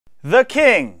The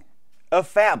king of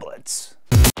phablets.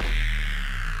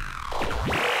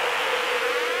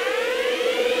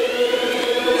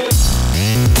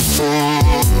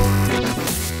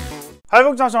 Hi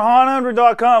folks, I'm on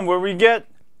Android.com, where we get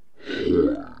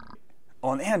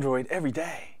on Android every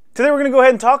day. Today we're going to go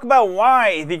ahead and talk about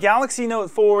why the Galaxy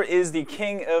Note 4 is the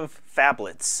king of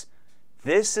phablets.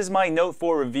 This is my Note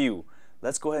 4 review.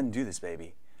 Let's go ahead and do this,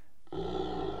 baby.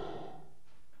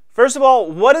 First of all,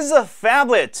 what is a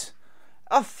phablet?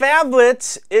 A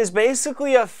phablet is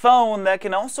basically a phone that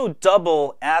can also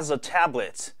double as a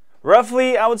tablet.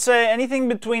 Roughly, I would say anything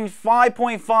between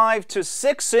 5.5 to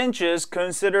 6 inches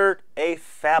considered a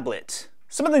phablet.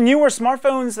 Some of the newer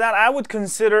smartphones that I would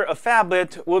consider a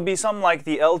phablet would be something like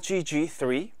the LG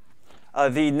G3,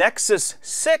 the Nexus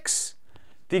 6,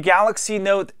 the Galaxy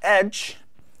Note Edge,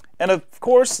 and of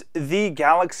course the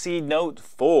Galaxy Note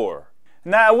 4.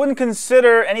 Now, I wouldn't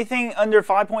consider anything under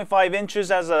 5.5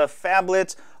 inches as a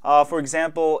phablet, for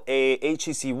example, a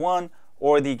HTC One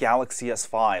or the Galaxy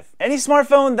S5. Any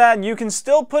smartphone that you can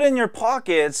still put in your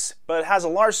pockets but has a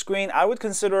large screen, I would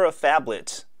consider a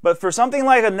phablet. But for something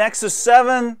like a Nexus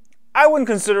 7, I wouldn't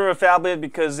consider a phablet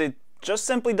because it just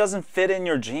simply doesn't fit in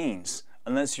your jeans,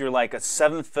 unless you're like a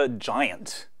 7-foot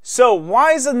giant. So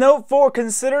why is the Note 4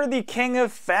 considered the king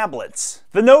of phablets?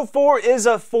 The Note 4 is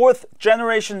a 4th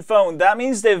generation phone. That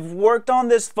means they've worked on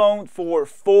this phone for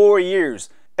 4 years.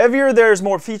 Every year there's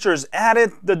more features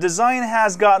added. The design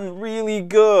has gotten really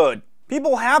good.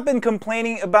 People have been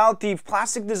complaining about the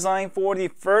plastic design for the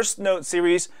first Note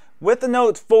series. With the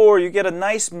Note 4, you get a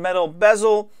nice metal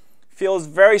bezel, feels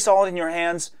very solid in your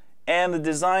hands, and the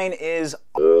design is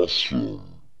awesome.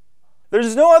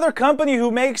 There's no other company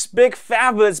who makes big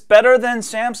phablets better than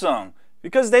Samsung,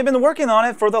 because they've been working on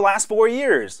it for the last 4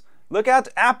 years. Look at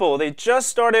Apple. They just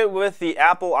started with the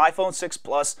Apple iPhone 6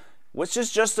 Plus, which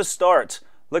is just a start.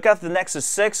 Look at the Nexus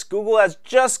 6. Google has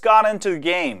just got into the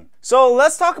game. So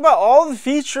let's talk about all the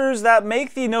features that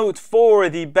make the Note 4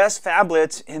 the best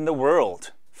phablet in the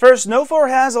world. First, Note 4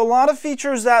 has a lot of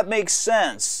features that make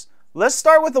sense. Let's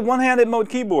start with the one-handed mode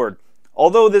keyboard.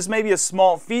 Although this may be a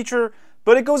small feature,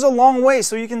 but it goes a long way,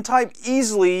 so you can type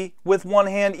easily with one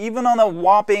hand even on a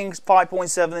whopping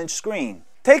 5.7-inch screen.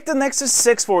 Take the Nexus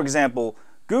 6 for example.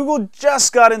 Google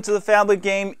just got into the phablet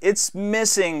game. It's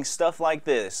missing stuff like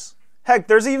this. Heck,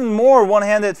 there's even more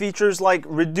one-handed features like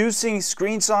reducing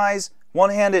screen size,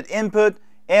 one-handed input,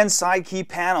 and side key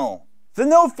panel. The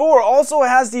Note 4 also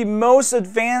has the most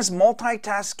advanced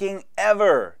multitasking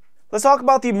ever. Let's talk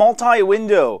about the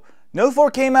multi-window. Note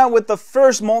 4 came out with the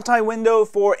first multi-window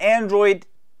for Android,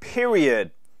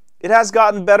 period. It has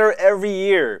gotten better every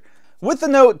year. With the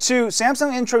Note 2,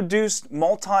 Samsung introduced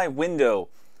multi-window.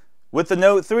 With the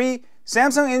Note 3,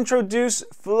 Samsung introduced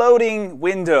floating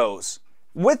windows.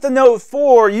 With the Note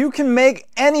 4, you can make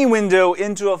any window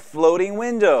into a floating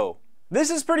window. This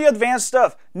is pretty advanced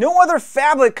stuff. No other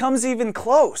phablet comes even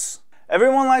close.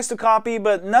 Everyone likes to copy,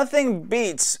 but nothing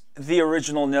beats the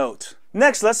original Note.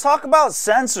 Next, let's talk about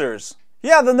sensors.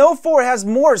 Yeah, the Note 4 has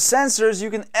more sensors you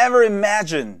can ever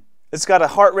imagine. It's got a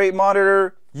heart rate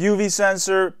monitor, UV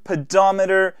sensor,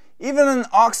 pedometer, even an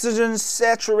oxygen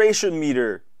saturation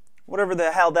meter. Whatever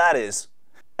the hell that is.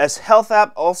 As Health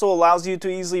app also allows you to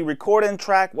easily record and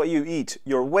track what you eat,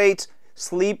 your weight,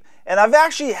 sleep, and I've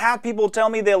actually had people tell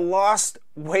me they lost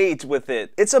weight with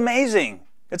it. It's amazing.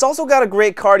 It's also got a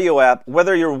great cardio app.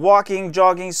 Whether you're walking,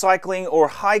 jogging, cycling, or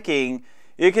hiking,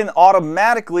 it can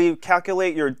automatically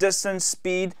calculate your distance,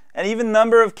 speed, and even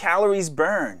number of calories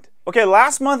burned. Okay,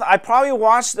 last month I probably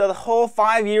watched the whole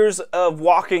 5 years of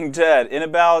Walking Dead in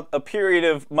about a period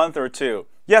of a month or two.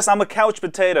 Yes, I'm a couch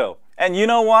potato. And you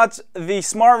know what? The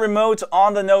smart remote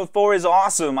on the Note 4 is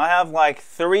awesome. I have like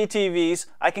 3 TVs.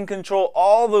 I can control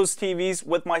all those TVs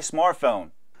with my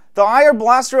smartphone. The IR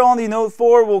blaster on the Note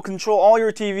 4 will control all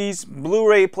your TVs,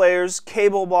 Blu-ray players,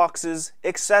 cable boxes,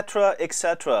 etc,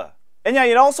 etc. And yeah,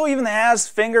 it also even has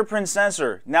fingerprint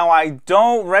sensor. Now, I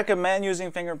don't recommend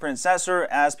using fingerprint sensor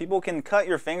as people can cut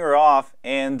your finger off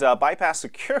and bypass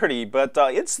security, but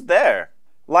it's there.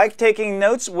 Like taking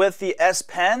notes with the S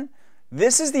Pen,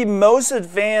 this is the most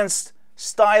advanced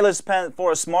stylus pen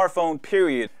for a smartphone,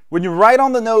 period. When you write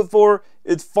on the Note 4,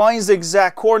 it finds the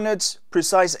exact coordinates,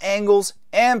 precise angles,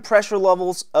 and pressure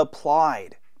levels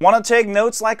applied. Want to take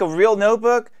notes like a real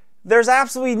notebook? There's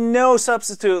absolutely no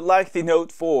substitute like the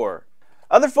Note 4.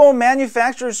 Other phone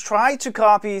manufacturers try to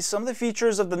copy some of the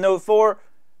features of the Note 4,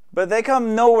 but they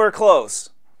come nowhere close.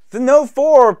 The Note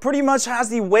 4 pretty much has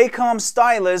the Wacom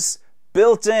stylus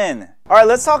built in. Alright,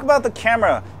 let's talk about the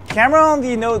camera. Camera on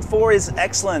the Note 4 is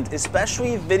excellent,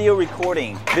 especially video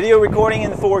recording. Video recording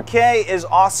in 4K is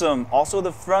awesome. Also, the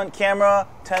front camera,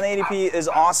 1080p, is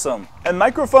awesome. And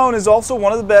microphone is also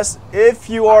one of the best if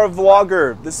you are a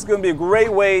vlogger. This is going to be a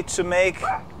great way to make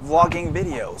vlogging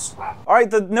videos.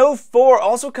 Alright, the Note 4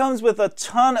 also comes with a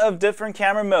ton of different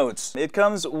camera modes. It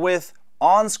comes with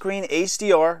on-screen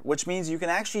HDR, which means you can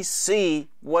actually see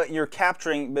what you're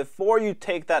capturing before you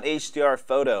take that HDR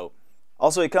photo.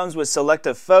 Also, it comes with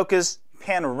selective focus,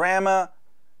 panorama,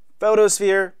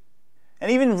 photosphere,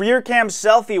 and even rear cam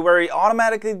selfie, where it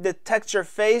automatically detects your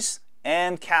face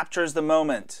and captures the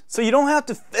moment. So you don't have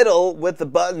to fiddle with the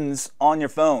buttons on your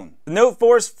phone. The Note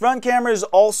 4's front camera is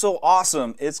also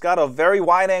awesome. It's got a very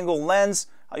wide angle lens.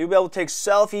 You'll be able to take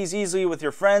selfies easily with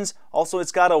your friends. Also,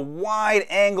 it's got a wide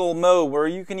angle mode where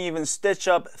you can even stitch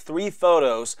up 3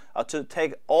 photos to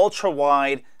take ultra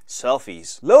wide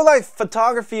selfies. Low light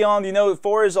photography on the Note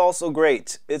 4 is also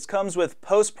great. It comes with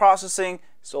post-processing,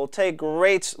 so it'll take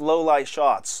great low light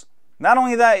shots. Not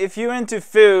only that, if you're into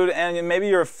food and maybe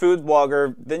you're a food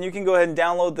blogger, then you can go ahead and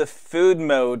download the food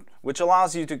mode, which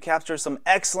allows you to capture some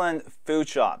excellent food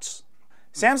shots.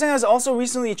 Samsung has also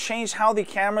recently changed how the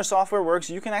camera software works.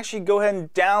 You can actually go ahead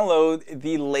and download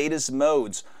the latest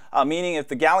modes, meaning if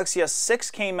the Galaxy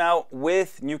S6 came out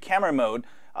with new camera mode,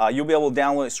 you'll be able to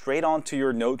download it straight onto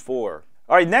your Note 4.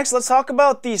 Alright, next let's talk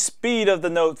about the speed of the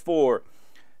Note 4.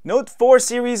 Note 4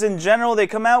 series in general, they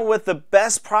come out with the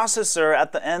best processor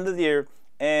at the end of the year,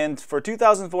 and for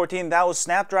 2014 that was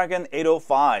Snapdragon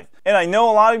 805. And I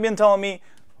know a lot of you have been telling me,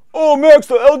 oh Max,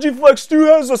 the LG Flex 2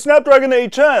 has a Snapdragon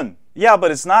 810. Yeah,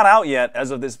 but it's not out yet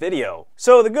as of this video.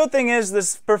 So the good thing is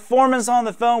this performance on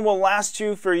the phone will last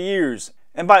you for years.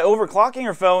 And by overclocking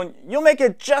your phone, you'll make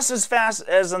it just as fast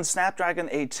as on Snapdragon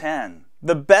 810.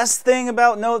 The best thing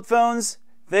about Note phones,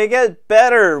 they get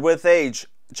better with age,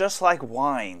 just like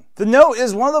wine. The Note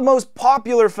is one of the most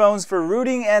popular phones for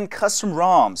rooting and custom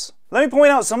ROMs. Let me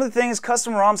point out some of the things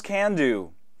custom ROMs can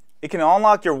do. It can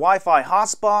unlock your Wi-Fi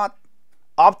hotspot,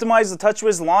 optimize the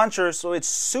TouchWiz launcher so it's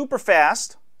super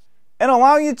fast, and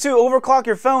allow you to overclock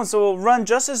your phone so it will run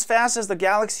just as fast as the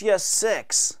Galaxy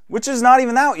S6, which is not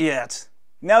even out yet.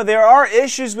 Now, there are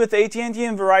issues with AT&T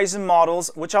and Verizon models,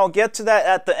 which I'll get to that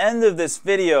at the end of this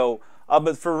video,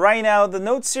 but for right now, the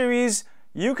Note series,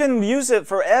 you can use it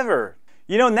forever.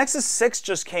 You know, Nexus 6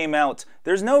 just came out.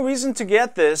 There's no reason to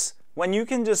get this when you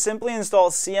can just simply install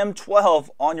CM12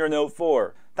 on your Note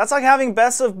 4. That's like having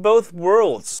best of both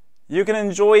worlds. You can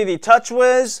enjoy the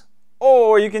TouchWiz,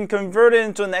 or you can convert it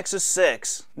into a Nexus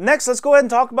 6. Next, let's go ahead and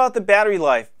talk about the battery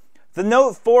life. The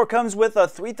Note 4 comes with a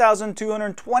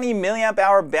 3220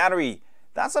 mAh battery.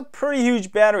 That's a pretty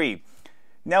huge battery.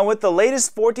 Now with the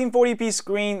latest 1440p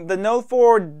screen, the Note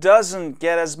 4 doesn't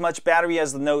get as much battery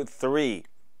as the Note 3.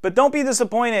 But don't be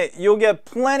disappointed, you'll get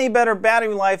plenty better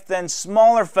battery life than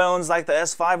smaller phones like the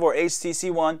S5 or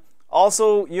HTC One.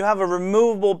 Also, you have a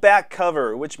removable back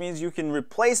cover, which means you can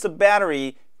replace the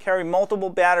battery, carry multiple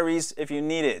batteries if you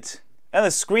need it. And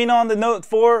the screen on the Note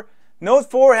 4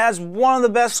 has one of the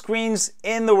best screens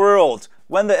in the world.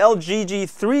 When the LG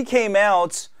G3 came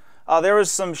out, there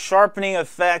was some sharpening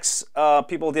effects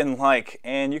people didn't like,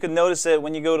 and you can notice it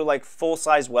when you go to like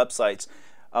full-size websites.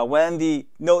 When the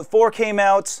Note 4 came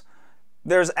out,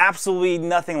 there's absolutely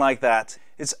nothing like that.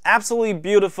 It's absolutely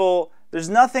beautiful. There's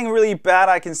nothing really bad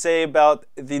I can say about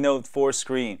the Note 4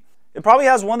 screen. It probably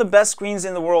has one of the best screens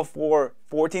in the world for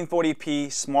 1440p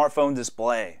smartphone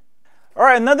display.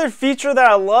 Alright, another feature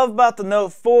that I love about the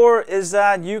Note 4 is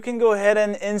that you can go ahead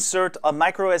and insert a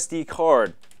micro SD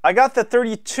card. I got the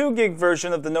 32 gig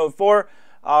version of the Note 4.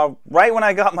 Right when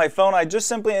I got my phone, I just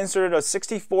simply inserted a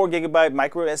 64 gigabyte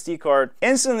micro SD card.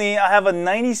 Instantly, I have a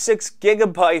 96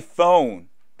 gigabyte phone.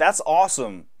 That's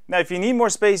awesome. Now, if you need more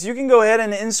space, you can go ahead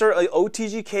and insert an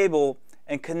OTG cable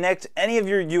and connect any of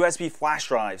your USB flash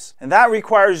drives. And that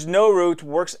requires no root,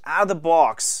 works out of the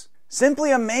box.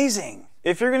 Simply amazing.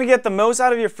 If you're going to get the most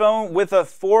out of your phone with a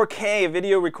 4K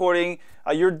video recording,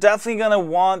 you're definitely going to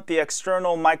want the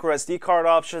external micro SD card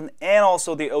option and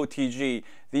also the OTG.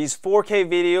 These 4K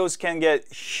videos can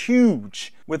get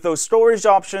huge. With those storage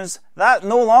options, that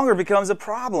no longer becomes a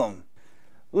problem.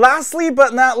 Lastly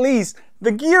but not least,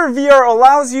 the Gear VR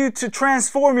allows you to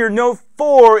transform your Note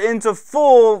 4 into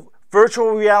full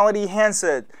virtual reality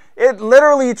handset. It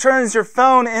literally turns your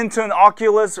phone into an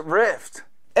Oculus Rift.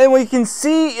 And what you can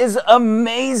see is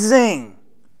amazing.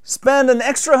 Spend an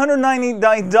extra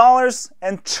 $199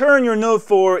 and turn your Note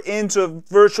 4 into a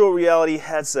virtual reality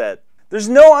headset. There's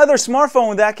no other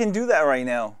smartphone that can do that right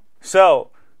now.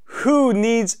 So, who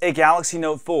needs a Galaxy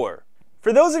Note 4?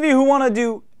 For those of you who want to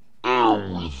do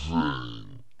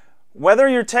everything, Whether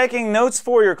you're taking notes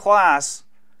for your class,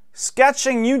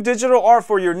 sketching new digital art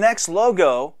for your next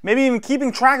logo, maybe even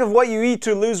keeping track of what you eat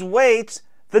to lose weight,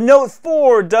 the Note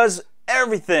 4 does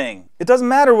everything. It doesn't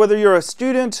matter whether you're a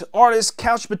student, artist,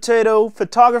 couch potato,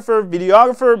 photographer,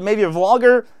 videographer, maybe a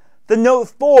vlogger, the Note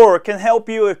 4 can help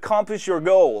you accomplish your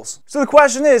goals. So the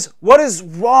question is, what is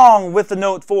wrong with the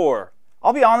Note 4?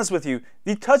 I'll be honest with you,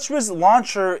 the TouchWiz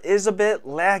launcher is a bit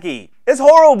laggy. It's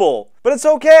horrible, but it's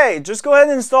okay. Just go ahead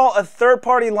and install a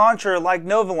third-party launcher like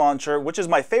Nova Launcher, which is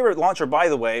my favorite launcher by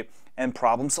the way, and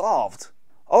problem solved.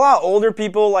 A lot of older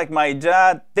people like my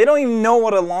dad, they don't even know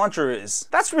what a launcher is.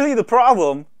 That's really the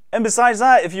problem. And besides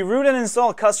that, if you root and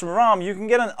install a custom ROM, you can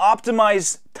get an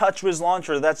optimized TouchWiz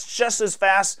launcher that's just as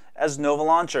fast as Nova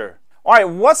Launcher. Alright,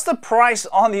 what's the price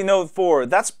on the Note 4?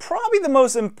 That's probably the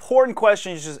most important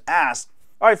question you should ask.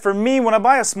 Alright, for me, when I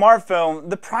buy a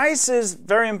smartphone, the price is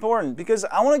very important because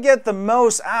I want to get the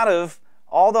most out of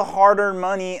all the hard-earned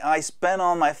money I spend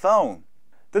on my phone.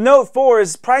 The Note 4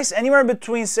 is priced anywhere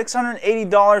between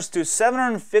 $680 to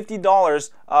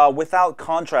 $750 without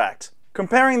contract.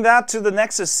 Comparing that to the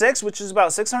Nexus 6, which is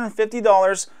about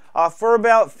 $650, for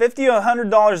about $50 to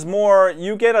 $100 more,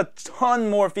 you get a ton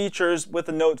more features with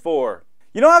the Note 4.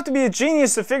 You don't have to be a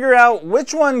genius to figure out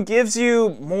which one gives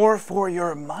you more for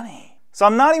your money. So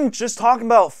I'm not even just talking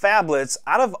about phablets.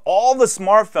 Out of all the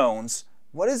smartphones,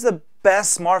 what is the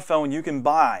best smartphone you can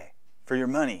buy for your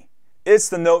money? It's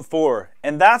the Note 4,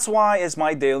 and that's why it's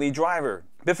my daily driver.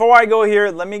 Before I go here,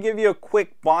 let me give you a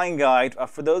quick buying guide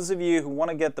for those of you who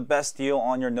want to get the best deal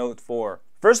on your Note 4.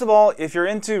 First of all, if you're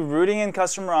into rooting in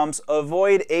custom ROMs,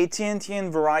 avoid AT&T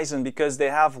and Verizon because they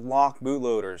have locked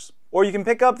bootloaders. Or you can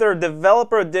pick up their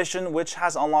Developer Edition, which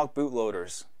has unlocked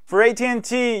bootloaders. For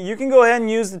AT&T, you can go ahead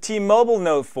and use the T-Mobile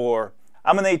Note 4.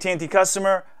 I'm an AT&T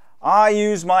customer. I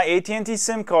use my AT&T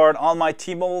SIM card on my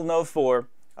T-Mobile Note 4.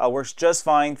 Works just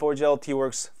fine. 4G LTE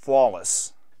works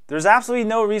flawless. There's absolutely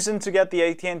no reason to get the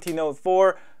AT&T Note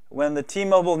 4 when the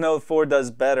T-Mobile Note 4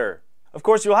 does better. Of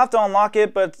course, you'll have to unlock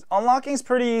it, but unlocking is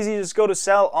pretty easy. Just go to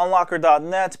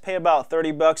sellunlocker.net, pay about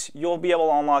 $30. You'll be able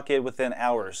to unlock it within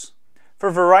hours.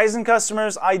 For Verizon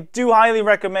customers, I do highly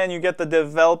recommend you get the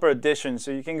Developer Edition so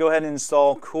you can go ahead and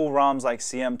install cool ROMs like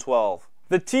CM12.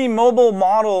 The T-Mobile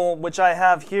model, which I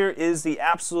have here, is the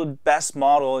absolute best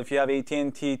model if you have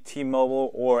AT&T,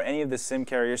 T-Mobile, or any of the SIM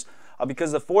carriers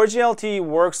because the 4G LTE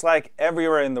works like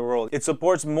everywhere in the world. It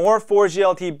supports more 4G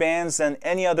LTE bands than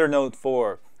any other Note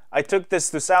 4. I took this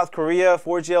to South Korea.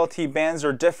 4G LTE bands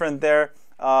are different there.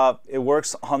 It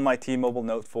works on my T-Mobile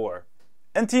Note 4.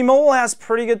 And T-Mobile has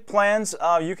pretty good plans.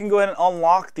 You can go ahead and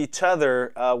unlock the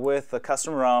tether with a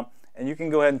custom ROM, and you can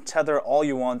go ahead and tether all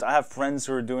you want. I have friends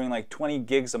who are doing like 20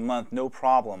 gigs a month, no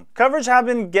problem. Coverage has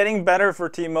been getting better for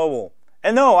T-Mobile.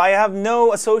 And no, I have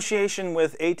no association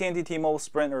with AT&T, T-Mobile,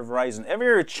 Sprint, or Verizon. Every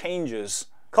year it changes.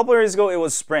 A couple of years ago it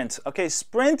was Sprint. Okay,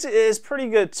 Sprint is pretty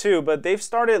good too, but they've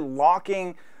started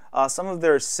locking some of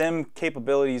their SIM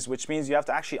capabilities, which means you have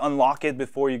to actually unlock it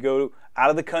before you go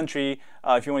out of the country.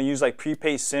 If you want to use like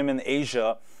prepaid SIM in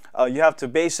Asia, you have to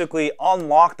basically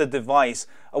unlock the device,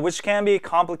 which can be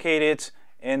complicated,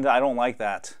 and I don't like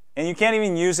that. And you can't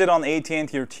even use it on AT&T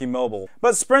or T-Mobile.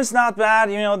 But Sprint's not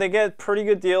bad, you know, they get pretty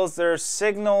good deals. Their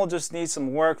signal just needs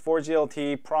some work. 4G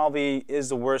LTE probably is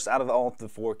the worst out of all of the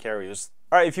 4 carriers.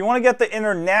 Alright, if you want to get the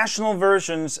international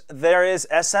versions, there is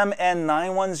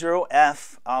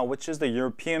SMN910F, which is the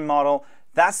European model.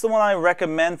 That's the one I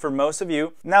recommend for most of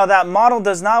you. Now that model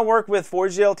does not work with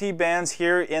 4G LTE bands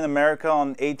here in America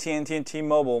on AT&T and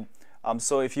T-Mobile.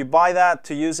 So if you buy that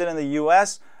to use it in the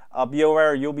US, be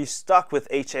aware you'll be stuck with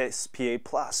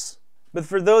HSPA+. But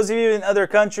for those of you in other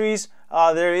countries,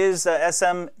 there is the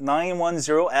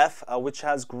SM910F, which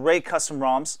has great custom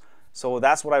ROMs. So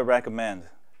that's what I recommend.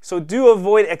 So do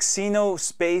avoid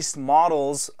Exynos-based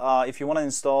models if you want to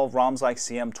install ROMs like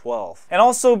CM12. And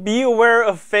also be aware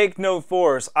of fake Note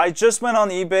 4s. I just went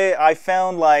on eBay. I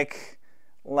found like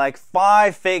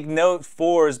 5 fake Note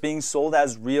 4s being sold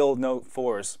as real Note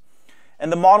 4s.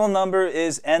 And the model number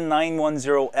is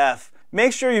N910F.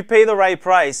 Make sure you pay the right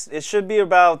price. It should be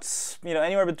about, you know,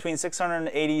 anywhere between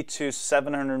 $680 to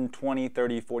 $720,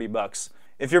 $30, $40.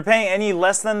 If you're paying any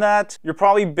less than that, you're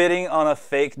probably bidding on a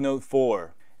fake Note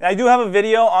 4. And I do have a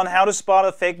video on how to spot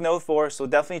a fake Note 4, so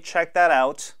definitely check that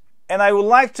out. And I would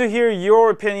like to hear your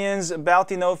opinions about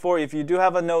the Note 4. If you do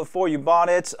have a Note 4, you bought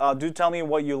it, do tell me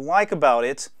what you like about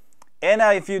it. And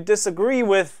if you disagree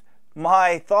with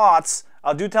my thoughts,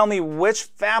 do tell me which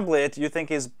phablet you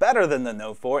think is better than the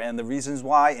Note 4 and the reasons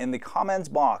why in the comments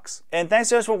box. And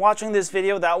thanks guys for watching this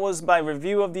video. That was my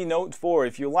review of the Note 4.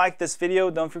 If you like this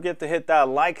video, don't forget to hit that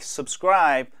like,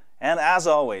 subscribe, And as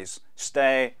always,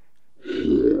 stay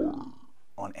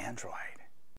on Android.